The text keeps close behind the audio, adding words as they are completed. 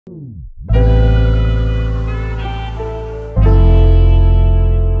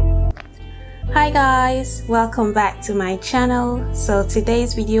Hi guys, welcome back to my channel. So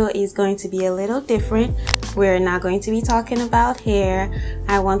today's video is going to be a little different. We're not going to be talking about hair.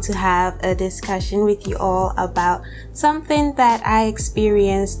 I want to have a discussion with you all about something that I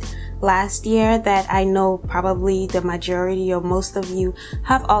experienced last year that I know probably the majority or most of you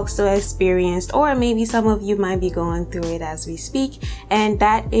have also experienced, or maybe some of you might be going through it as we speak, and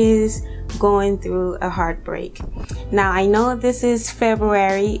that is going through a heartbreak. Now I know this is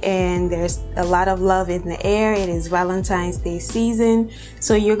February and there's a lot of love in the air. It is Valentine's Day season,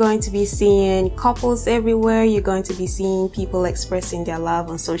 so you're going to be seeing couples everywhere. You're going to be seeing people expressing their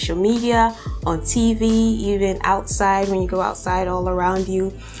love on social media, on TV, even outside when you go outside, all around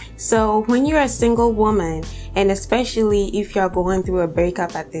you. So when you're a single woman, and especially if you're going through a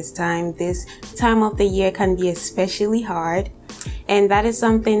breakup at this time of the year can be especially hard. And that is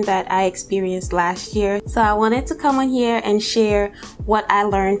something that I experienced last year. So I wanted to come on here and share what I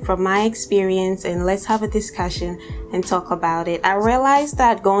learned from my experience, and let's have a discussion and talk about it. I realized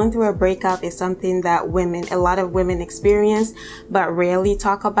that going through a breakup is something that a lot of women experience, but rarely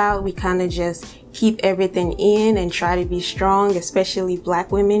talk about. We kind of just keep everything in and try to be strong, especially Black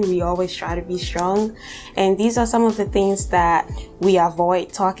women. We always try to be strong. And these are some of the things that we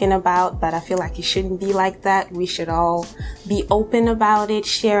avoid talking about, but I feel like it shouldn't be like that. We should all be open about it,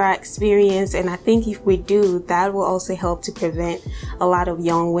 share our experience, and I think if we do, that will also help to prevent a lot of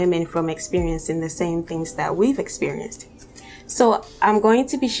young women from experiencing the same things that we've experienced. So I'm going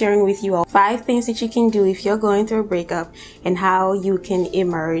to be sharing with you all 5 things that you can do if you're going through a breakup and how you can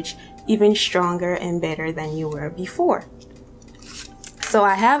emerge even stronger and better than you were before. So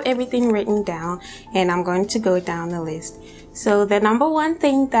I have everything written down and I'm going to go down the list. So the number one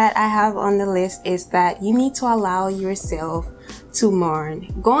thing that I have on the list is that you need to allow yourself to mourn.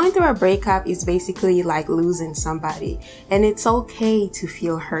 Going through a breakup is basically like losing somebody, and it's okay to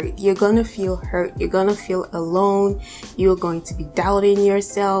feel hurt. You're gonna feel hurt, you're gonna feel alone, you're going to be doubting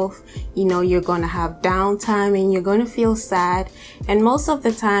yourself, you're gonna have downtime and you're gonna feel sad. And most of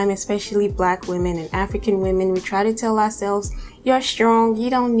the time, especially Black women and African women, we try to tell ourselves, you're strong, you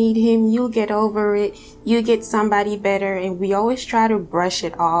don't need him, you'll get over it, you get somebody better, and we always try to brush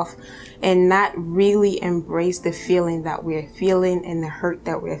it off and not really embrace the feeling that we're feeling and the hurt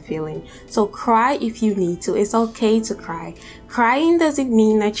that we're feeling. So cry if you need to. It's okay to cry. Crying doesn't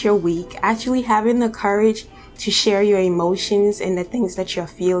mean that you're weak. Actually having the courage to share your emotions and the things that you're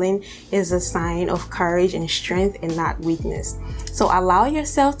feeling is a sign of courage and strength and not weakness. So allow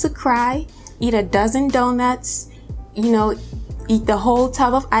yourself to cry. Eat a dozen donuts, eat the whole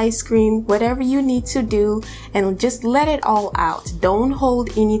tub of ice cream, whatever you need to do, and just let it all out. Don't hold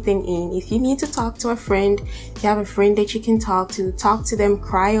anything in. If you need to talk to a friend, if you have a friend that you can talk to them,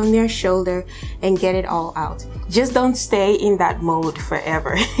 cry on their shoulder and get it all out. Just don't stay in that mode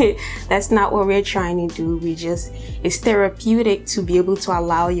forever. That's not what we're trying to do. It's therapeutic to be able to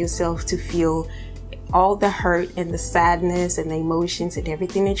allow yourself to feel all the hurt and the sadness and the emotions and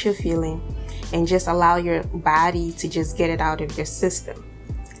everything that you're feeling, and just allow your body to just get it out of your system.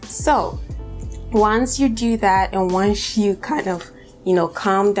 So once you do that, and once you kind of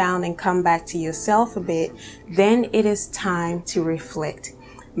calm down and come back to yourself a bit, then it is time to reflect.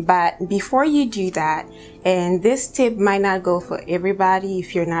 But before you do that, and this tip might not go for everybody,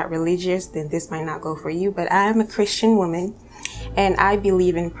 if you're not religious, then this might not go for you, but I am a Christian woman and I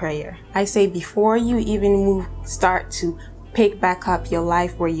believe in prayer. I say before you even start to pick back up your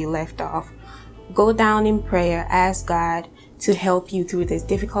life where you left off, go down in prayer, ask God to help you through this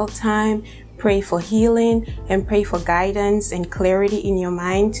difficult time, pray for healing and pray for guidance and clarity in your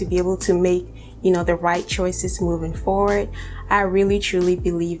mind to be able to make the right choices moving forward. I really truly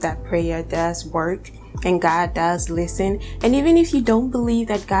believe that prayer does work and God does listen. And even if you don't believe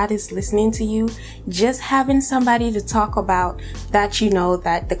that God is listening to you, just having somebody to talk about that,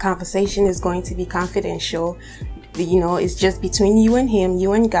 that the conversation is going to be confidential, it's just between you and him,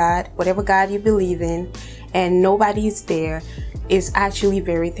 you and God, whatever God you believe in, and nobody's there, is actually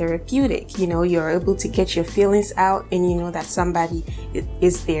very therapeutic. You're able to get your feelings out, and that somebody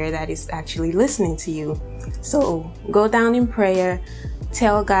is there that is actually listening to you. So go down in prayer,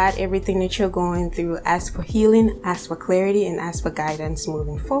 tell God everything that you're going through, ask for healing, ask for clarity, and ask for guidance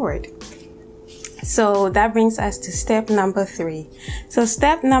moving forward. So that brings us to step number 3. So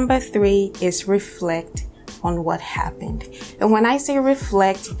step number 3 is reflect on what happened. And when I say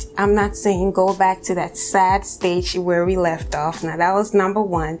reflect, I'm not saying go back to that sad stage where we left off. Now that was number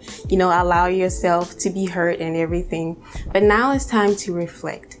 1, allow yourself to be hurt and everything. But now it's time to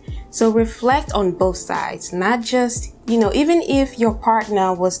reflect. So reflect on both sides, not just, even if your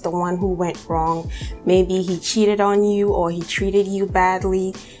partner was the one who went wrong, maybe he cheated on you or he treated you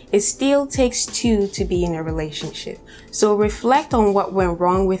badly, it still takes two to be in a relationship. So reflect on what went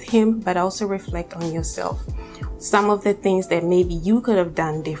wrong with him, but also reflect on yourself. Some of the things that maybe you could have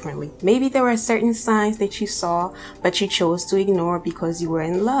done differently. Maybe there were certain signs that you saw, but you chose to ignore because you were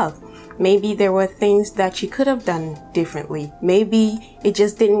in love. Maybe there were things that you could have done differently. Maybe it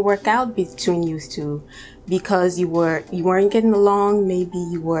just didn't work out between you two because you weren't getting along. Maybe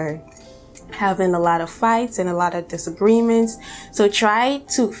you were having a lot of fights and a lot of disagreements. So try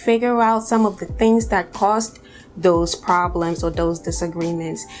to figure out some of the things that caused those problems or those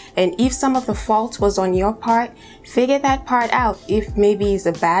disagreements, and if some of the fault was on your part, figure that part out. If maybe it's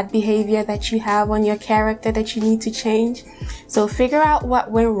a bad behavior that you have on your character that you need to change, so figure out what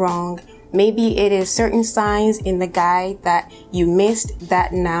went wrong. Maybe it is certain signs in the guy that you missed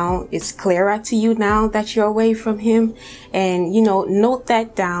that now it's clearer to you now that you're away from him, and note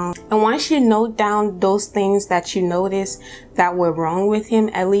that down. And once you note down those things that you notice that were wrong with him,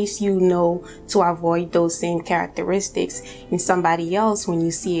 at least you know to avoid those same characteristics in somebody else when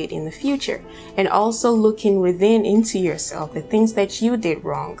you see it in the future. And also looking within into yourself, the things that you did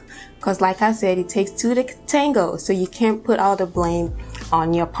wrong. Because like I said, it takes two to tango, so you can't put all the blame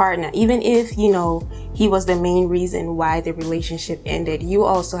on your partner. Even if, he was the main reason why the relationship ended, you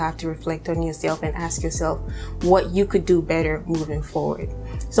also have to reflect on yourself and ask yourself what you could do better moving forward.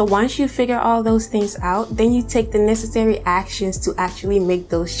 So once you figure all those things out, then you take the necessary actions to actually make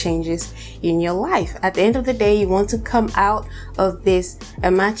those changes in your life. At the end of the day, you want to come out of this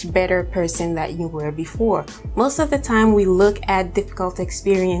a much better person that you were before. Most of the time, we look at difficult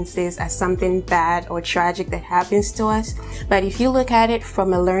experiences as something bad or tragic that happens to us. But if you look at it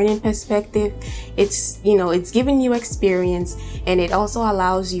from a learning perspective, it's giving you experience, and it also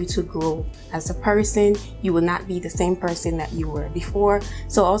allows you to grow as a person. You will not be the same person that you were before.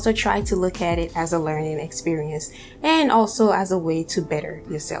 So also try to look at it as a learning experience and also as a way to better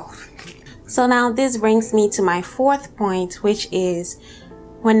yourself. So now this brings me to my fourth point, which is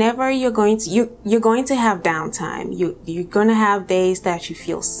whenever you're going to have downtime. You're going to have days that you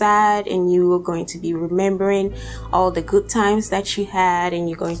feel sad, and you are going to be remembering all the good times that you had, and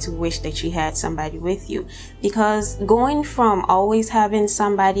you're going to wish that you had somebody with you. Because going from always having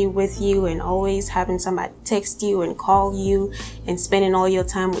somebody with you and always having somebody text you and call you and spending all your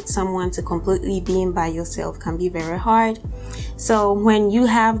time with someone to completely being by yourself can be very hard. So when you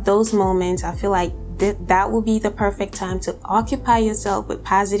have those moments, I feel like that will be the perfect time to occupy yourself with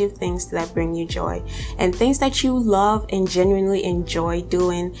positive things that bring you joy and things that you love and genuinely enjoy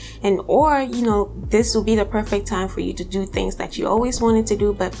doing. Or this will be the perfect time for you to do things that you always wanted to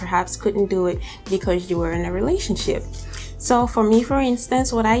do but perhaps couldn't do it because you were in a relationship. So for me, for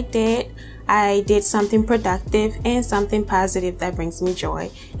instance, what I did something productive and something positive that brings me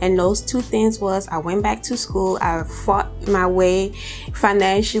joy. And those two things was I went back to school. I fought my way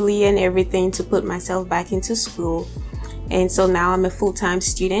financially and everything to put myself back into school. And so now I'm a full-time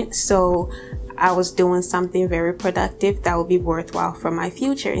student. So I was doing something very productive that would be worthwhile for my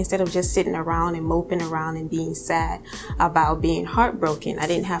future, instead of just sitting around and moping around and being sad about being heartbroken. I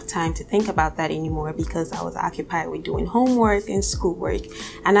didn't have time to think about that anymore because I was occupied with doing homework and schoolwork.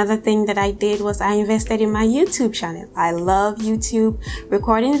 Another thing that I did was I invested in my YouTube channel. I love YouTube.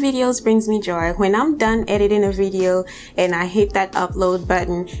 Recording videos brings me joy. When I'm done editing a video and I hit that upload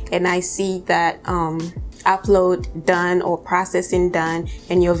button and I see that upload done or processing done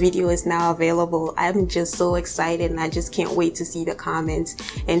and your video is now available, I'm just so excited, and I just can't wait to see the comments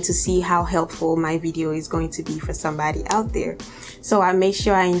and to see how helpful my video is going to be for somebody out there. So I made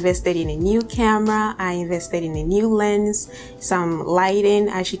sure I invested in a new camera, I invested in a new lens, some lighting.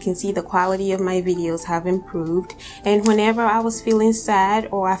 As you can see, the quality of my videos have improved. And whenever I was feeling sad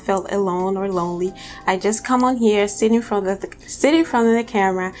or I felt alone or lonely, I just come on here, sit in front of the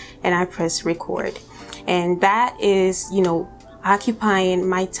camera, and I press record. And that is, occupying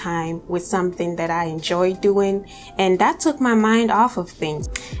my time with something that I enjoy doing, and that took my mind off of things.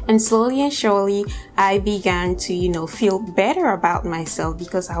 And slowly and surely I began to feel better about myself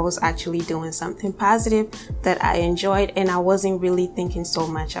because I was actually doing something positive that I enjoyed, and I wasn't really thinking so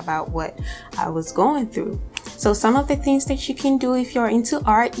much about what I was going through. So some of the things that you can do if you're into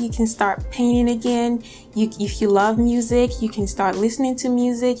art, you can start painting again. If you love music, you can start listening to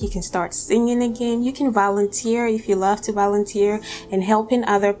music. You can start singing again. You can volunteer if you love to volunteer, and helping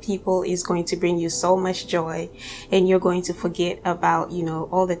other people is going to bring you so much joy, and you're going to forget about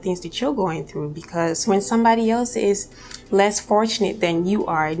all the things that you're going through, because when somebody else is less fortunate than you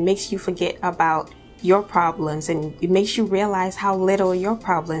are, it makes you forget about your problems, and it makes you realize how little your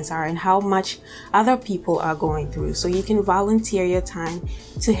problems are and how much other people are going through. So you can volunteer your time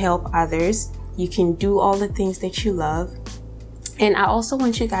to help others. You can do all the things that you love. And I also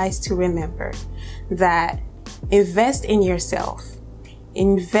want you guys to remember that invest in yourself.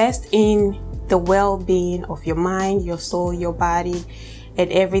 Invest in the well-being of your mind, your soul, your body,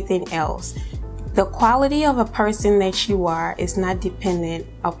 and everything else. The quality of a person that you are is not dependent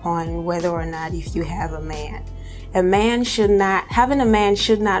upon whether or not if you have a man. Having a man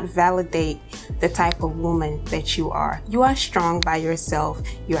should not validate the type of woman that you are. You are strong by yourself.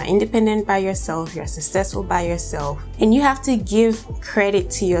 You are independent by yourself. You are successful by yourself. And you have to give credit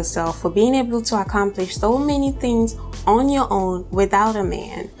to yourself for being able to accomplish so many things on your own without a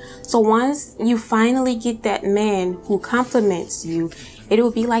man. So once you finally get that man who compliments you, it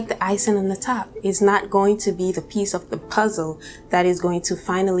will be like the icing on the top. It's not going to be the piece of the puzzle that is going to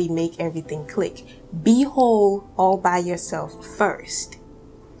finally make everything click. Be whole all by yourself first.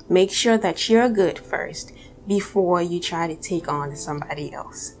 Make sure that you're good first before you try to take on somebody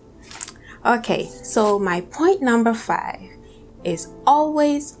else. Okay, so my point number 5 is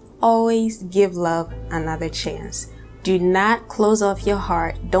always give love another chance. Do not close off your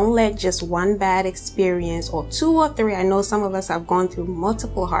heart. Don't let just one bad experience or 2 or 3, I know some of us have gone through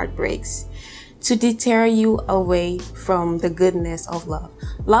multiple heartbreaks, to deter you away from the goodness of love.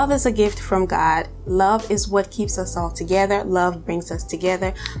 Love is a gift from God. Love is what keeps us all together. Love brings us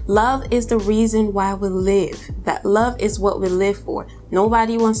together. Love is the reason why we live. That love is what we live for.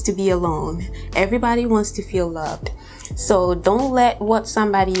 Nobody wants to be alone. Everybody wants to feel loved. So don't let what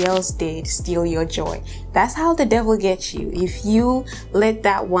somebody else did steal your joy. That's how the devil gets you. If you let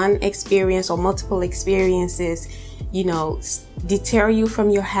that one experience or multiple experiences, deter you from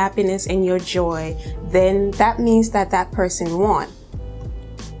your happiness and your joy, then that means that person won.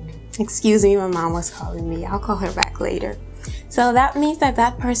 Excuse me, my mom was calling me. I'll call her back later. So that means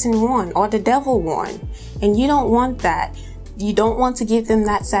that person won, or the devil won. And you don't want that. You don't want to give them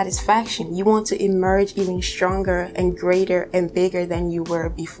that satisfaction. You want to emerge even stronger and greater and bigger than you were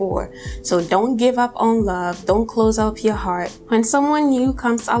before. So don't give up on love. Don't close up your heart. When someone new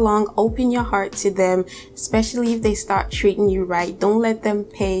comes along, open your heart to them, especially if they start treating you right. Don't let them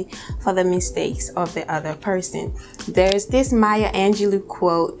pay for the mistakes of the other person. There's this Maya Angelou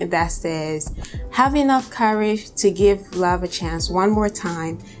quote that says, "Have enough courage to give love a chance one more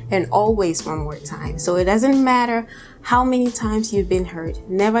time, and always one more time." So it doesn't matter how many times you've been hurt.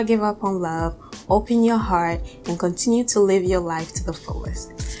 Never give up on love. Open your heart and continue to live your life to the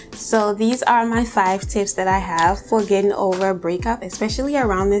fullest. So these are my 5 tips that I have for getting over a breakup, especially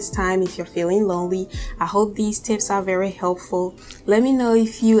around this time if you're feeling lonely. I hope these tips are very helpful. Let me know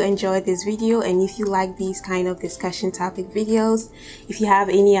if you enjoyed this video and if you like these kind of discussion topic videos. If you have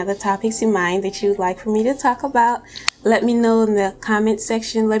any other topics in mind that you'd like for me to talk about, let me know in the comment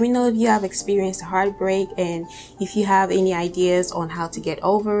section. Let me know if you have experienced heartbreak and if you have any ideas on how to get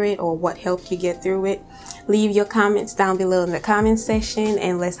over it or what helped you get through it. Leave your comments down below in the comment section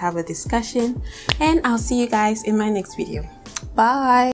and let's have a discussion. And I'll see you guys in my next video. Bye.